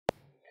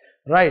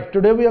Right,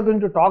 today we are going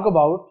to talk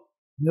about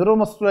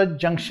neuromuscular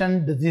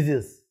junction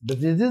diseases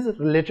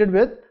related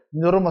with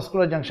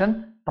neuromuscular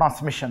junction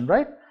transmission,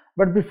 right?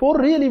 But before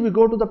really we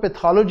go to the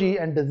pathology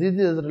and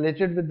diseases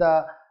related with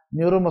the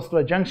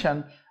neuromuscular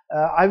junction,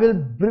 I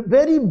will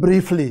very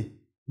briefly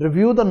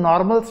review the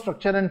normal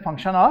structure and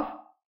function of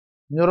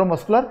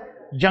neuromuscular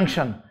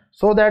junction,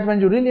 so that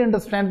when you really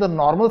understand the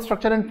normal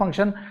structure and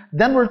function,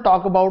 then we'll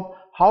talk about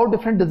how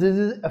different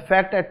diseases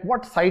affect at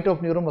what site of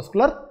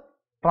neuromuscular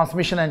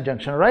transmission and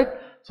junction, right?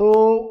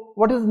 So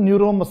what is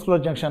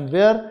neuromuscular junction?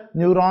 Where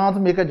neurons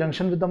make a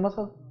junction with the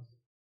muscle.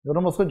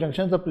 Neuromuscular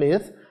junction is a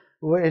place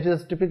where it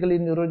is typically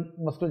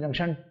neuromuscular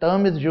junction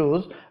term is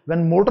used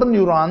when motor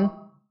neuron,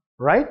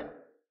 right,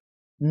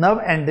 nerve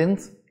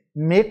endings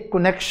make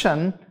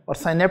connection or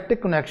synaptic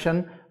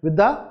connection with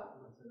the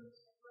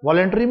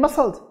voluntary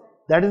muscles.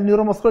 That is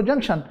neuromuscular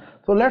junction.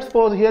 So let's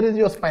suppose here is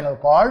your spinal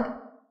cord,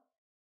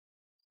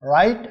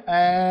 right,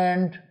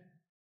 and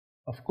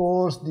of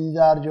course these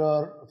are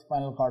your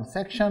spinal cord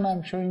section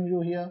I'm showing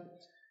you here,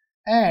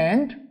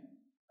 and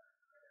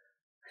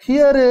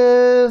here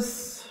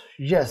is,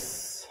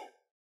 yes,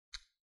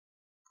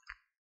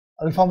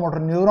 alpha motor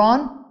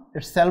neuron,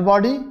 its cell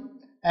body,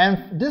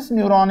 and this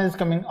neuron is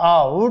coming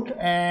out,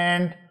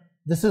 and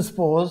this is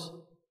suppose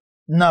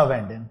nerve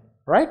ending,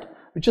 right,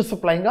 which is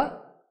supplying a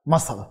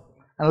muscle.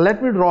 And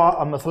let me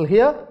draw a muscle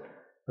here,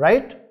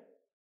 right,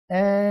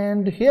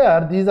 and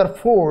here these are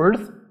folds.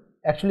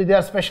 Actually they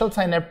are special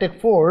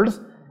synaptic folds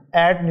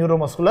at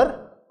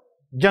neuromuscular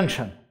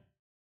junction.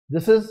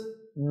 This is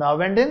nerve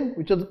ending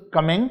which is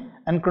coming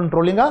and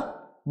controlling a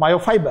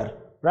myofiber,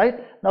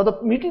 right? Now the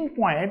meeting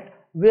point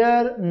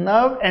where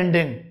nerve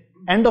ending,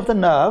 end of the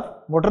nerve,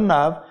 motor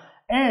nerve,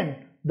 and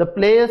the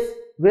place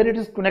where it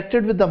is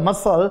connected with the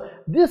muscle,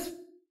 this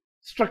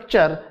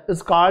structure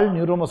is called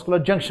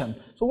neuromuscular junction.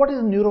 So what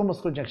is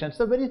neuromuscular junction? It's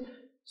a very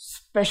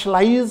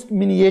specialized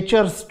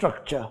miniature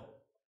structure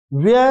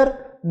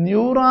where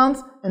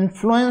neurons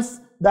influence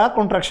the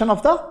contraction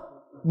of the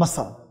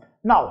muscle.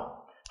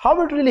 Now,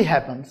 how it really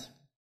happens?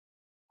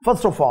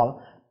 First of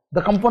all,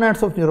 the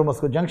components of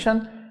neuromuscular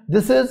junction.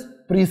 This is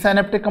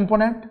presynaptic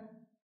component.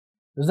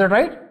 Is that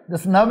right?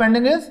 This nerve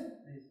ending is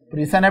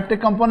presynaptic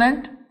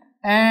component,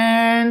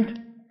 and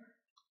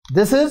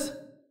this is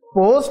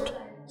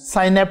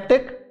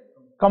postsynaptic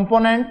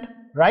component,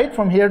 right,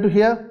 from here to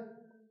here,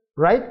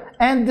 right,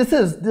 and this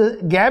is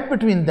the gap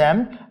between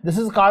them. This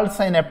is called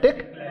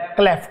synaptic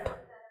cleft,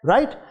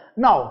 right?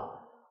 Now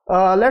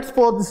let's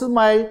suppose this is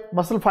my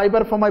muscle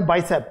fiber for my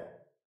bicep,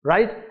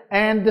 right,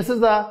 and this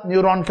is the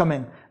neuron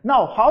coming.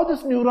 Now how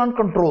this neuron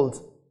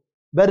controls?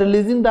 By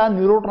releasing the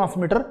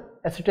neurotransmitter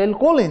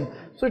acetylcholine.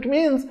 So it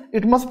means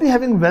it must be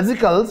having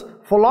vesicles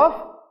full of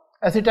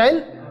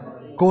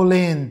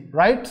acetylcholine,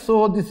 right?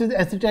 So this is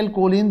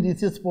acetylcholine,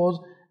 this is suppose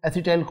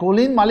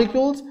acetylcholine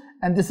molecules,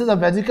 and this is a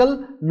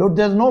vesicle. Look,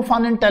 there's no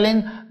fun in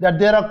telling that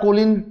there are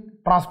choline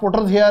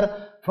transporters here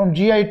from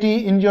GIT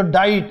in your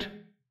diet,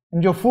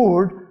 in your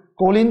food.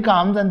 Choline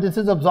comes and this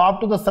is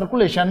absorbed to the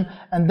circulation,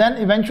 and then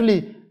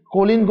eventually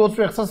choline goes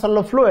to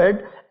extracellular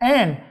fluid,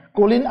 and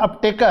choline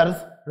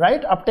uptakers,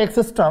 right, uptake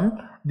system,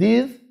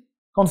 these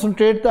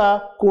concentrate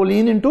the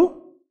choline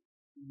into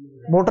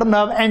motor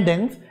nerve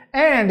endings,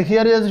 and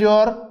here is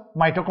your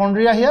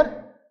mitochondria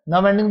here,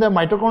 nerve ending the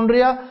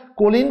mitochondria.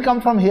 Choline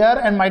comes from here,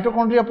 and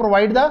mitochondria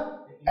provide the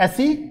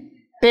acetate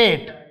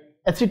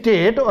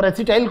or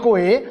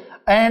acetyl-CoA,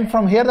 and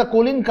from here the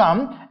choline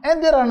comes,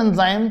 and there are an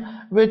enzyme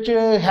which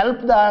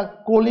help the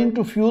choline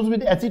to fuse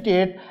with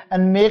acetate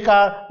and make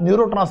a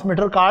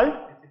neurotransmitter called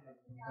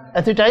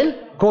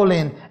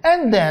acetylcholine.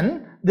 And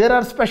then there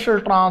are special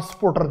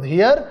transporters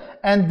here,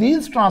 and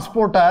these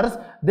transporters,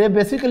 they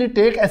basically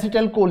take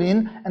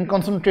acetylcholine and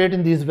concentrate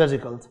in these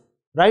vesicles,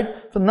 right?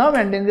 So nerve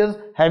ending is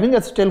having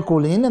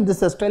acetylcholine, and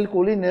this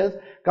acetylcholine is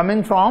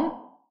coming from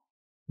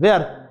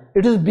where?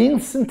 It is being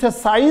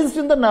synthesized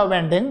in the nerve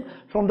ending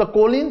from the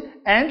choline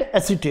and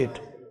acetate,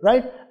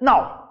 right?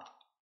 Now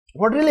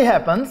what really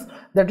happens,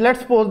 that let's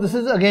suppose this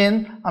is,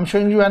 again I'm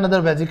showing you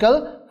another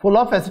vesicle full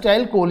of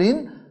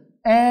acetylcholine,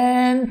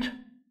 and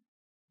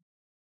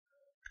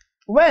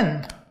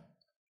when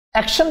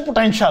action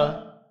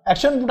potential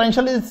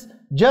is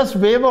just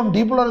wave of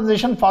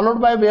depolarization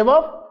followed by wave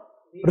of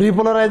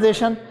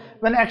repolarization.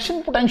 When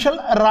action potential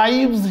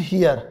arrives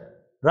here,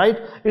 right,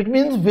 it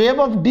means wave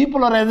of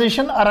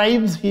depolarization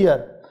arrives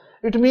here.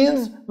 It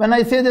means when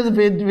I say there's a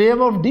wave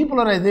of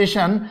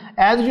depolarization,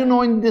 as you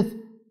know in this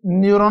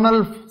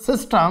neuronal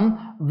system,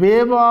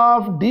 wave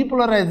of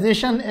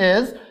depolarization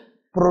is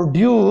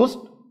produced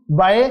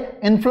by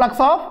influx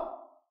of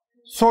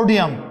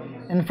sodium.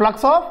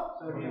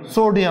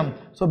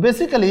 So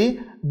basically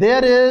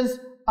there is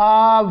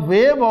a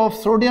wave of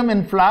sodium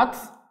influx,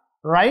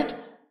 right,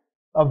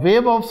 a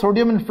wave of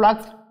sodium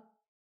influx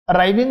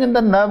arriving in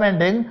the nerve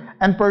ending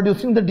and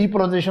producing the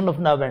depolarization of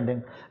nerve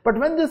ending. But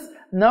when this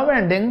nerve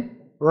ending,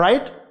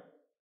 right,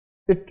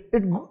 it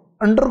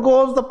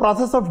undergoes the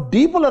process of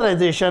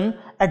depolarization,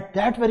 at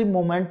that very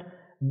moment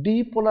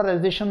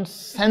depolarization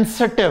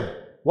sensitive,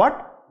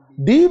 what?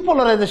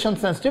 depolarization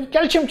sensitive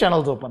calcium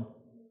channels open,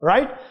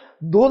 right?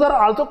 Those are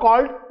also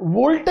called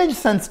voltage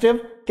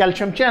sensitive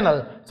calcium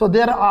channel. So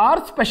there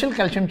are special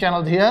calcium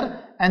channels here,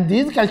 and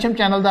these calcium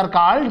channels are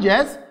called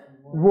just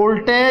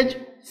voltage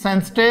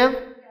sensitive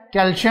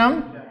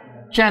calcium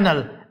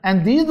channel.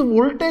 And these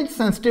voltage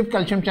sensitive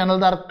calcium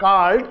channels are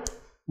called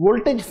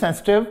voltage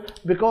sensitive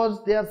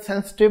because they are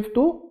sensitive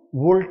to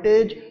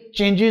voltage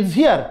changes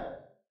here.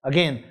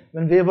 Again,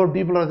 when wave of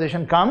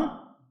depolarization come,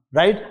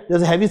 right,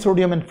 there's a heavy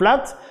sodium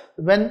influx.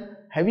 When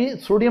heavy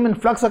sodium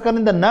influx occur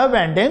in the nerve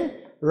ending,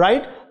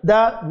 right,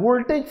 the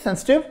voltage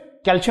sensitive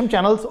calcium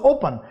channels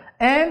open,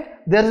 and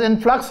there is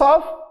influx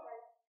of,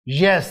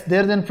 yes,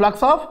 there is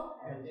influx of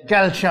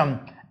calcium.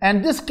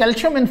 And this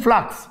calcium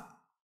influx,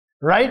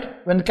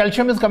 right, when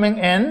calcium is coming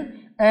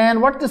in,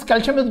 and what this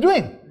calcium is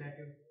doing,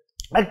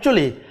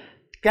 actually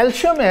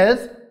calcium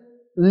is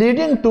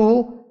leading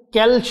to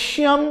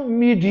calcium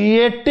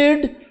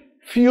mediated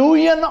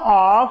fusion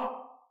of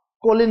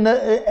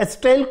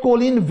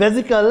acetylcholine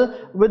vesicle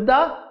with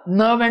the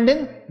nerve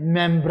ending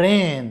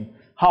membrane.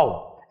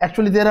 How?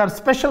 Actually there are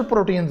special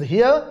proteins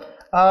here.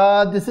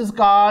 This is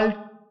called,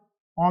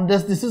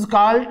 this is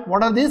called,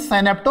 what are these?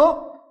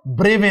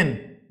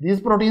 Synaptobrevin. These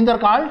proteins are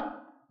called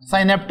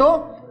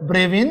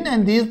synaptobrevin,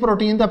 and these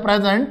proteins are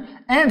present,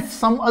 and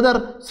some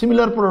other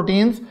similar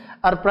proteins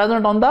are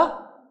present on the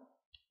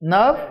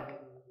nerve,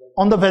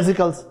 on the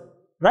vesicles,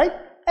 right?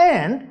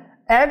 And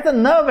at the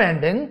nerve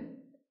ending,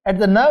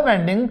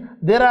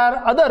 there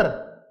are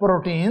other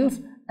proteins,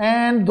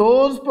 and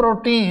those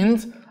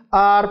proteins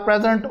are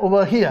present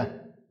over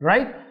here,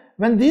 right?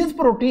 When these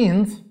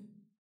proteins,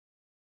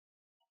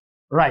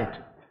 right,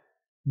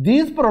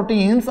 these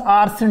proteins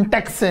are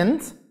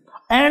syntaxins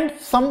and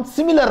some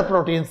similar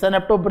proteins,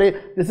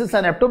 this is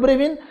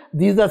synaptobrevin,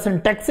 these are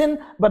syntaxin,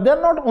 but there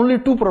are not only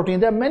two proteins,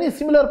 there are many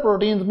similar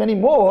proteins, many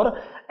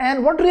more.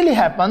 And what really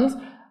happens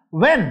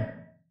when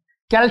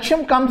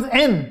calcium comes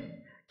in,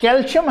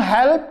 calcium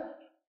helps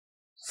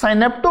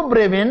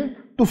synaptobrevin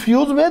to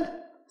fuse with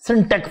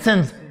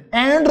syntaxins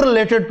and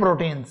related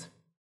proteins.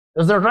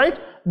 Is that right?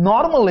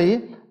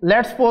 Normally,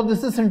 let's suppose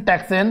this is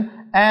syntaxin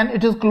and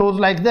it is closed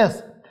like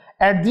this.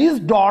 At these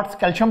dots,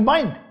 calcium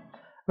binds.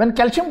 When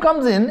calcium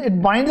comes in,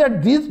 it binds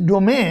at these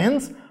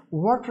domains.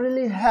 What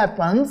really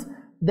happens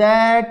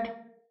that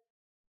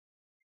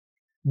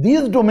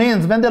these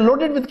domains, when they're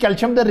loaded with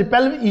calcium, they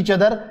repel each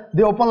other.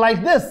 They open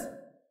like this.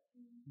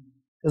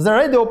 Is that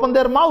right? They open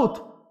their mouth.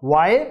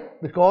 Why?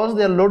 Because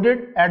they are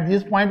loaded at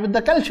this point with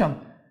the calcium.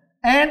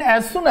 And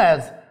as soon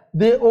as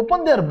they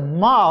open their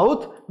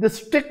mouth, the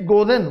stick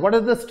goes in. What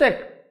is the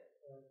stick?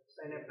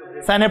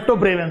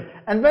 Synaptobrevin.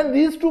 And when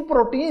these two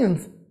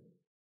proteins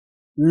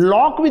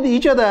lock with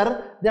each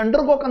other, they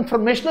undergo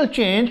conformational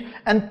change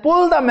and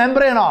pull the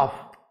membrane of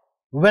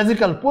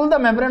vesicle,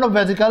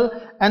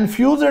 and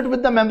fuse it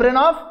with the membrane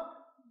of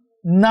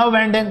nerve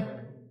ending,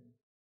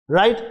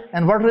 right?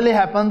 And what really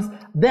happens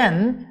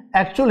then,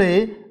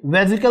 actually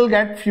vesicle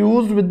get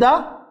fused with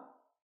the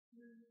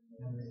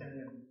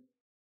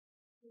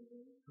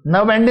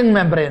nerve ending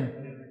membrane,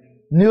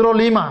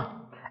 neurolemma,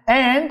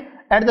 and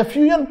at the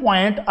fusion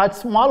point a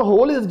small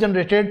hole is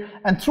generated,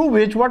 and through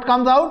which what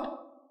comes out?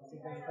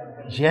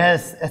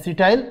 Yes,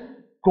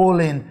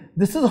 acetylcholine.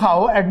 This is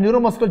how at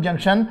neuromuscular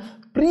junction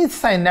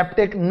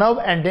presynaptic nerve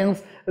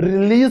endings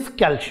release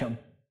calcium,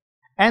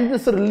 and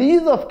this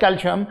release of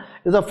calcium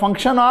is a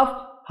function of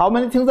how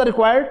many things are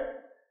required?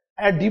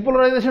 A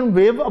depolarization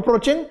wave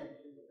approaching,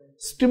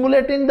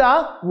 stimulating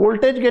the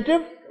voltage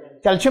gated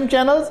calcium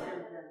channels,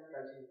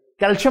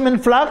 calcium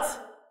influx,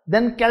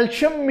 then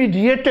calcium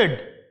mediated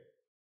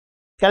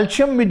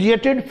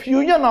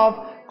fusion of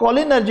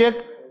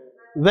cholinergic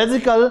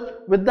vesicle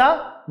with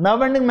the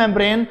nerve ending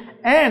membrane,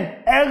 and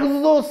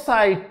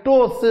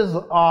exocytosis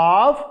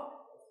of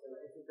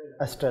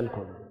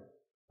acetylcholine.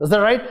 Is that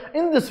right?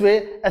 In this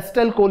way,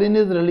 acetylcholine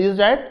is released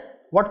at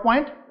what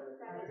point?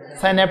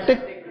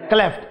 Synaptic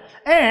cleft.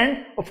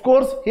 And of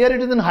course, here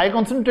it is in high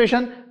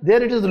concentration,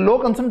 there it is low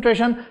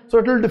concentration, so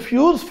it will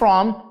diffuse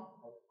from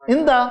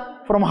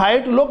high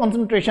to low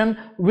concentration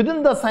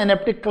within the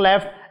synaptic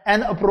cleft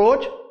and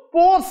approach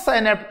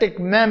postsynaptic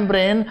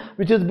membrane,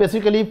 which is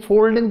basically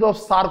foldings of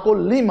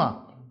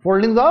sarcolemma,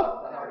 foldings of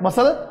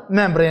muscle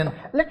membrane.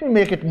 Let me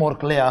make it more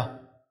clear.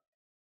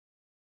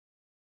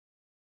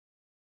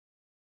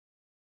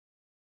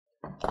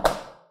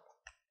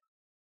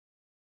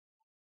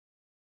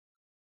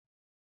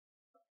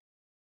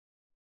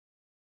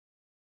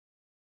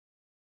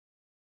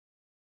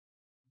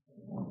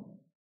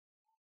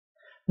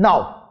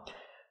 Now,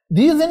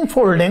 these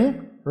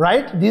enfolding,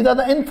 right, these are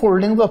the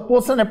enfoldings of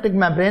postsynaptic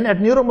membrane at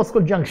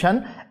neuromuscular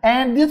junction,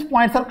 and these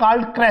points are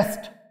called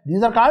crest.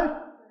 These are called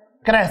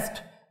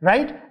crest,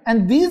 right?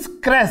 And these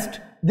crest,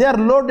 they are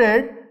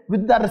loaded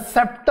with the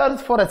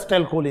receptors for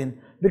acetylcholine,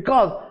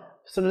 because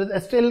so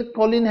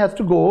acetylcholine has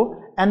to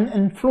go and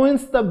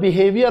influence the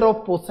behavior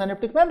of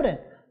postsynaptic membrane,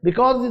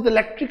 because these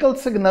electrical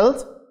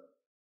signals,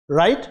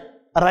 right,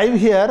 arrive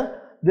here,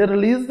 they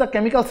release the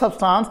chemical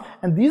substance,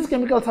 and these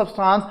chemical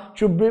substance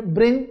should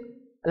bring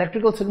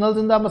electrical signals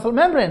in the muscle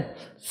membrane.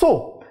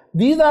 So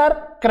these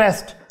are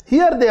crest.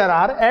 Here there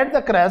are, at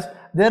the crest,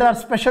 there are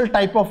special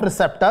type of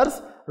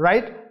receptors,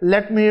 right?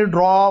 Let me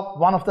draw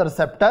one of the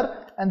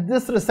receptor, and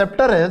this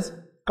receptor is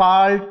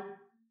called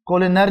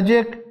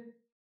cholinergic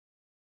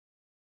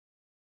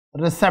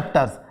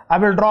receptors. I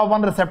will draw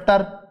one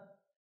receptor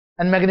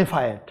and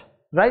magnify it,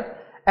 right?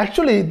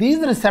 Actually, these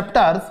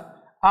receptors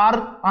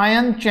are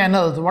ion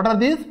channels. What are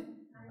these?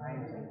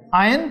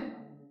 Ion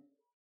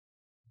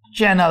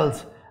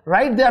channels,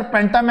 right? They are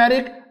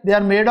pentameric. They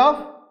are made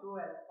of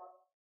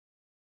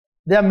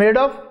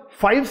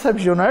 5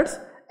 subunits,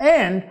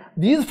 and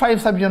these 5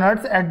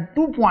 subunits at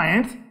 2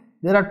 points,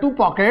 there are 2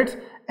 pockets,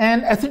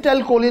 and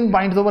acetylcholine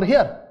binds over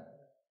here.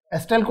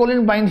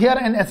 Acetylcholine bind here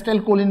and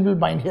acetylcholine will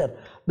bind here.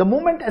 The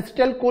moment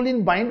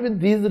acetylcholine bind with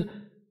these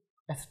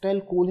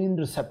acetylcholine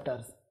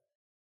receptors,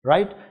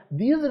 right?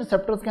 These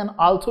receptors can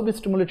also be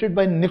stimulated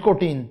by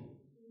nicotine.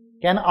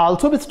 So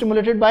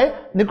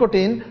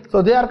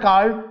they are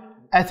called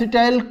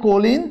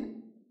acetylcholine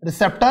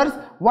receptors.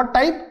 What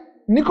type?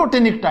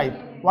 Nicotinic type.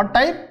 What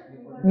type?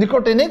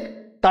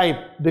 Nicotinic type.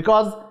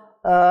 Because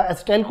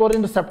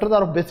acetylcholine receptors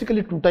are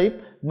basically 2 types: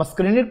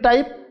 muscarinic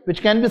type,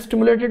 which can be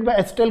stimulated by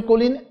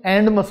acetylcholine,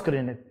 and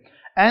muscarinic.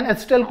 And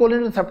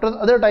acetylcholine receptors,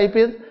 other type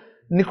is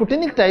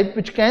nicotinic type,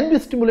 which can be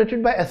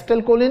stimulated by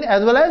acetylcholine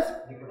as well as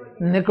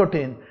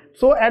nicotine.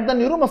 So at the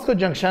neuromuscular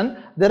junction,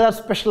 there are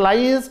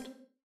specialized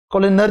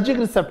cholinergic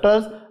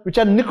receptors which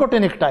are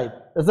nicotinic type.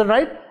 Is that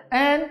right?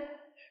 And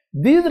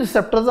these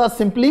receptors are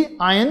simply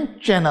ion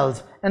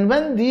channels. And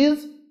when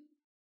these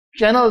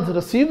channels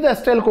receive the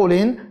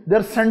acetylcholine,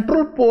 their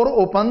central pore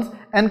opens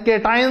and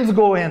cations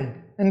go in,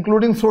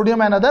 including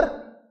sodium and other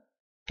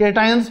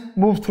cations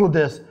move through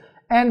this.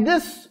 And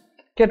this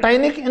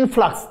cationic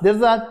influx, there's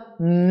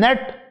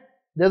net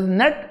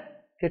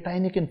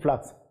cationic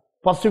influx.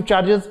 Positive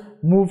charges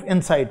move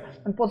inside.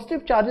 When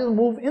positive charges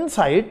move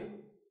inside,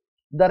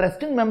 the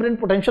resting membrane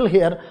potential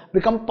here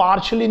become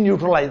partially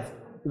neutralized,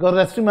 because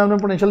resting membrane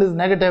potential is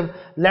negative.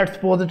 Let's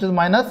suppose it is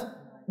minus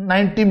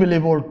 90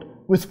 millivolt,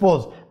 we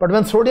suppose. But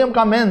when sodium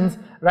comes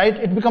in, right,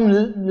 it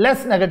becomes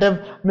less negative,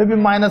 maybe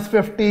minus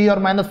 50 or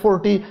minus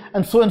 40,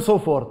 and so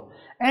forth.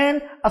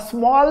 And a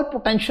small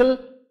potential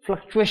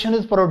fluctuation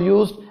is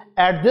produced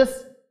at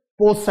this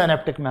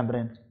postsynaptic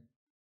membrane.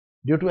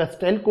 Due to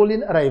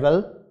acetylcholine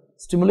arrival,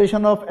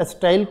 stimulation of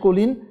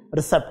acetylcholine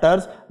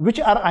receptors, which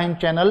are ion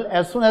channel.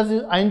 As soon as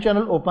the ion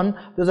channel open,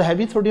 there is a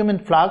heavy sodium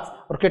influx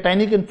or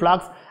cationic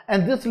influx,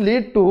 and this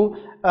lead to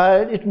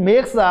it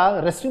makes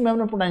the resting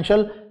membrane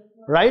potential,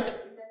 right,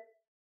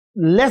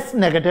 less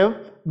negative.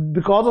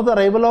 Because of the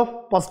arrival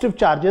of positive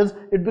charges,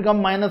 it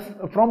become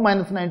from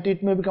minus 90,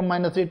 it may become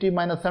minus 80,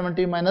 minus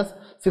 70, minus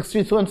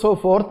 60, so and so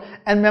forth,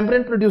 and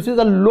membrane produces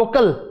a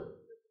local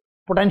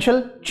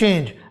potential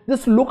change.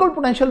 This local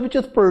potential which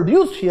is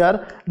produced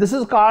here, this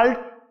is called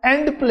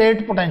end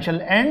plate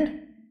potential.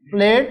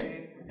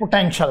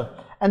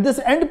 And this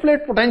end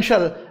plate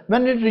potential,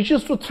 when it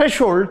reaches to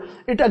threshold,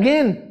 it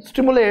again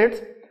stimulates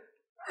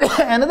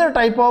another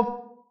type of,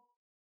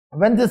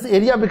 when this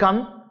area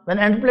when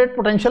end plate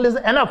potential is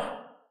enough,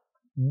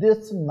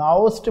 this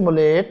now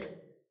stimulate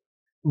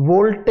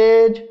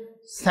voltage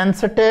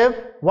sensitive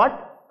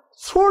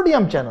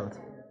sodium channels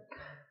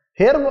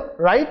here,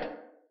 right?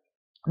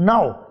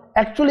 Now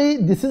actually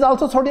this is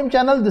also sodium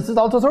channel, this is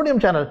also sodium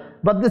channel,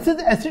 but this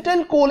is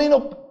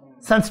acetylcholine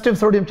sensitive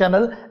sodium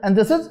channel, and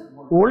this is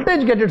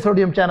voltage gated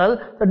sodium channel.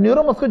 The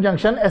neuromuscular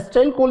junction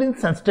acetylcholine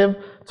sensitive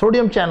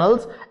sodium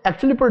channels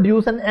actually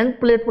produce an end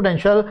plate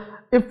potential.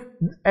 If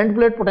end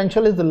plate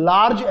potential is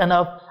large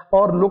enough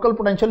or local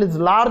potential is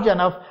large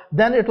enough,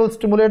 then it will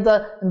stimulate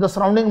in the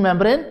surrounding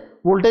membrane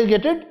voltage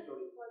gated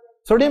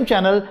sodium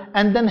channel,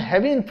 and then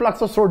heavy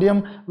influx of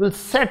sodium will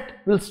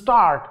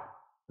start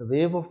the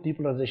wave of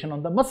depolarization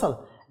on the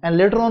muscle. And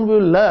later on we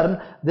will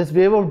learn this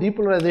wave of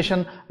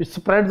depolarization which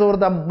spreads over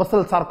the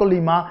muscle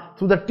sarcolemma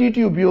through the T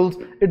tubules.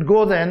 It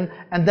goes in,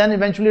 and then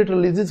eventually it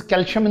releases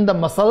calcium in the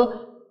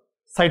muscle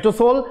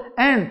cytosol,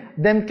 and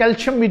then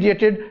calcium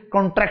mediated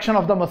contraction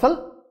of the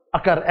muscle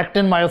occur,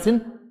 actin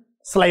myosin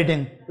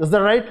sliding. Is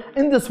that right?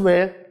 In this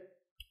way,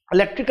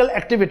 electrical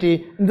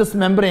activity in this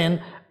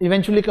membrane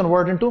eventually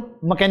convert into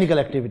mechanical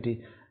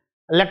activity.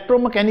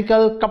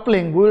 Electromechanical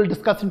coupling we will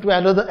discuss into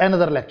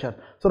another lecture.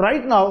 So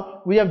right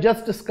now we have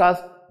just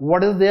discussed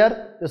what is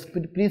there. There is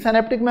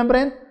presynaptic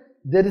membrane,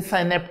 there is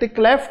synaptic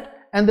cleft,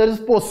 and there is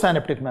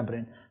postsynaptic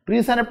membrane.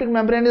 Presynaptic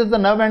membrane is the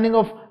nerve ending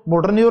of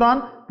motor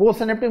neuron.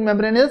 Postsynaptic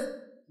membrane is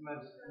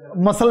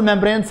muscle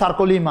membrane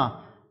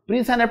sarcolemma.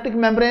 Presynaptic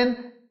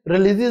membrane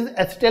releases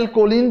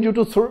acetylcholine due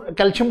to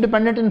calcium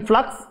dependent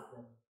influx.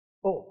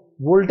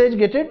 Voltage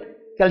gated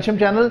calcium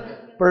channel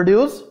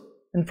produce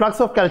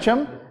influx of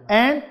calcium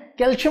and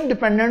calcium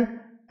dependent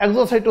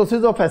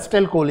exocytosis of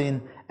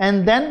acetylcholine,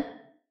 and then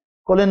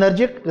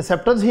cholinergic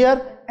receptors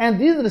here, and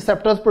these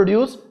receptors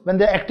produce, when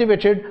they are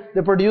activated,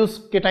 they produce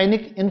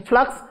cationic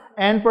influx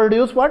and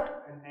produce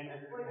what?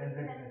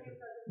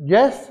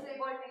 Yes,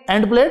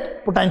 end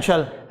plate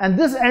potential, and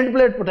this end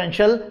plate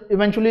potential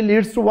eventually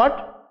leads to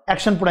what?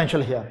 Action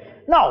potential here.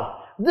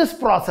 Now, this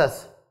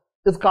process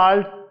is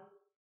called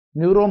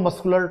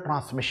neuromuscular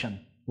transmission.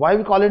 Why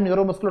we call it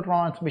neuromuscular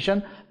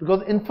transmission?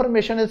 Because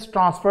information is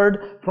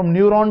transferred from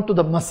neuron to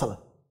the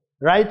muscle,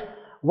 right?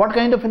 What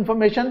kind of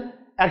information?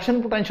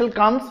 Action potential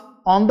comes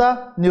on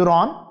the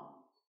neuron.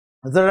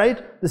 Is that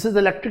right? This is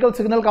electrical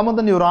signal come on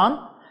the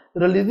neuron,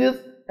 releases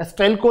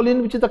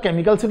acetylcholine, which is a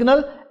chemical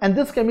signal, and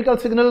this chemical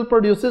signal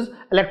produces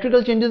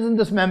electrical changes in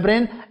this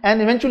membrane,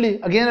 and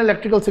eventually again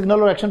electrical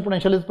signal or action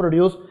potential is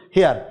produced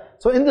here.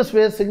 So in this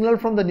way, signal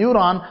from the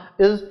neuron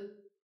is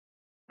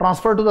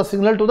transferred to the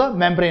signal to the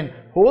membrane.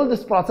 Whole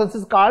this process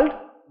is called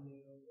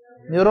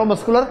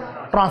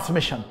neuromuscular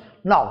transmission.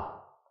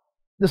 Now,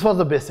 this was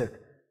the basic.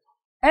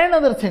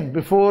 Another thing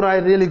before I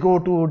really go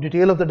to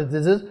detail of the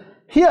diseases,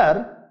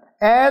 here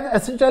as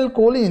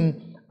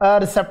acetylcholine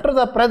receptors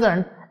are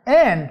present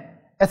and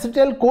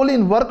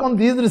acetylcholine work on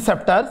these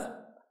receptors,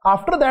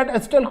 after that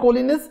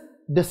acetylcholine is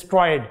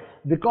destroyed,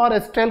 because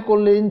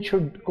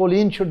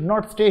acetylcholine should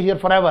not stay here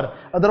forever.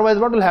 Otherwise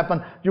what will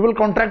happen? You will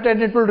contract it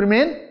and it will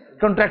remain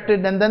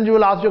contracted, and then you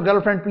will ask your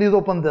girlfriend, please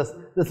open this.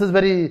 This is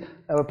very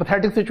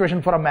pathetic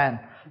situation for a man.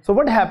 So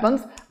what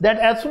happens, that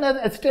as soon as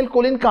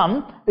acetylcholine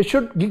comes, it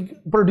should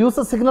produce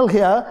a signal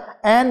here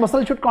and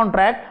muscle should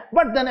contract,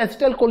 but then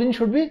acetylcholine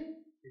should be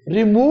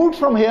removed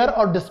from here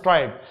or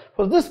destroyed.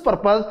 For this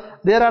purpose,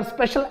 there are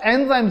special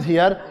enzymes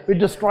here which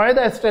destroy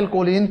the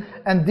acetylcholine,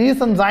 and these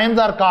enzymes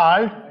are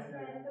called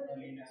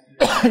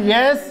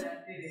yes,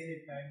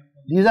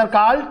 these are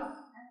called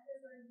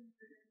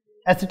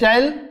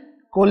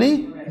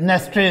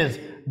acetylcholinesterase.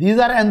 These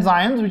are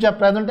enzymes which are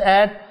present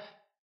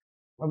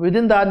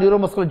within the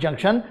neuromuscular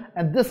junction,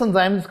 and this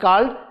enzyme is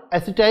called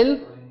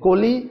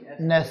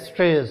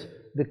acetylcholinesterase,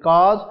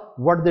 because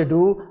what they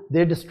do,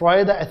 they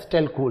destroy the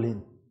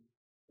acetylcholine.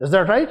 Is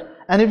that right?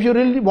 And if you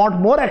really want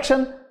more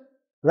action,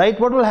 right,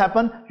 what will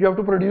happen? You have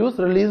to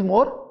release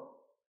more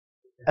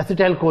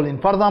acetylcholine.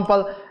 For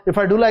example, if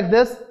I do like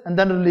this and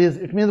then release,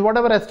 it means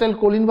whatever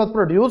acetylcholine was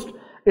produced,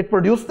 it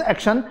produced the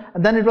action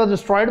and then it was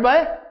destroyed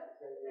by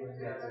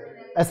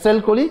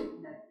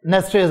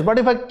acetylcholinesterase. But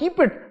if I keep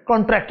it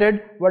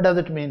contracted, what does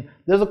it mean?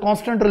 There is a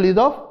constant release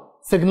of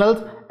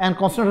signals and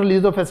constant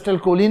release of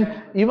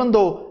acetylcholine, even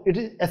though it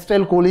is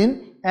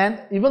acetylcholine,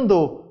 and even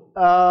though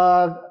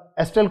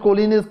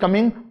acetylcholine is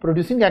coming,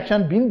 producing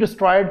action, being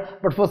destroyed,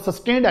 but for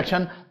sustained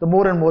action, the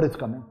more and more is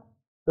coming.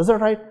 Is that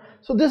right?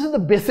 So this is the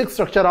basic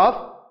structure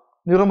of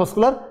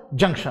neuromuscular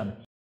junction.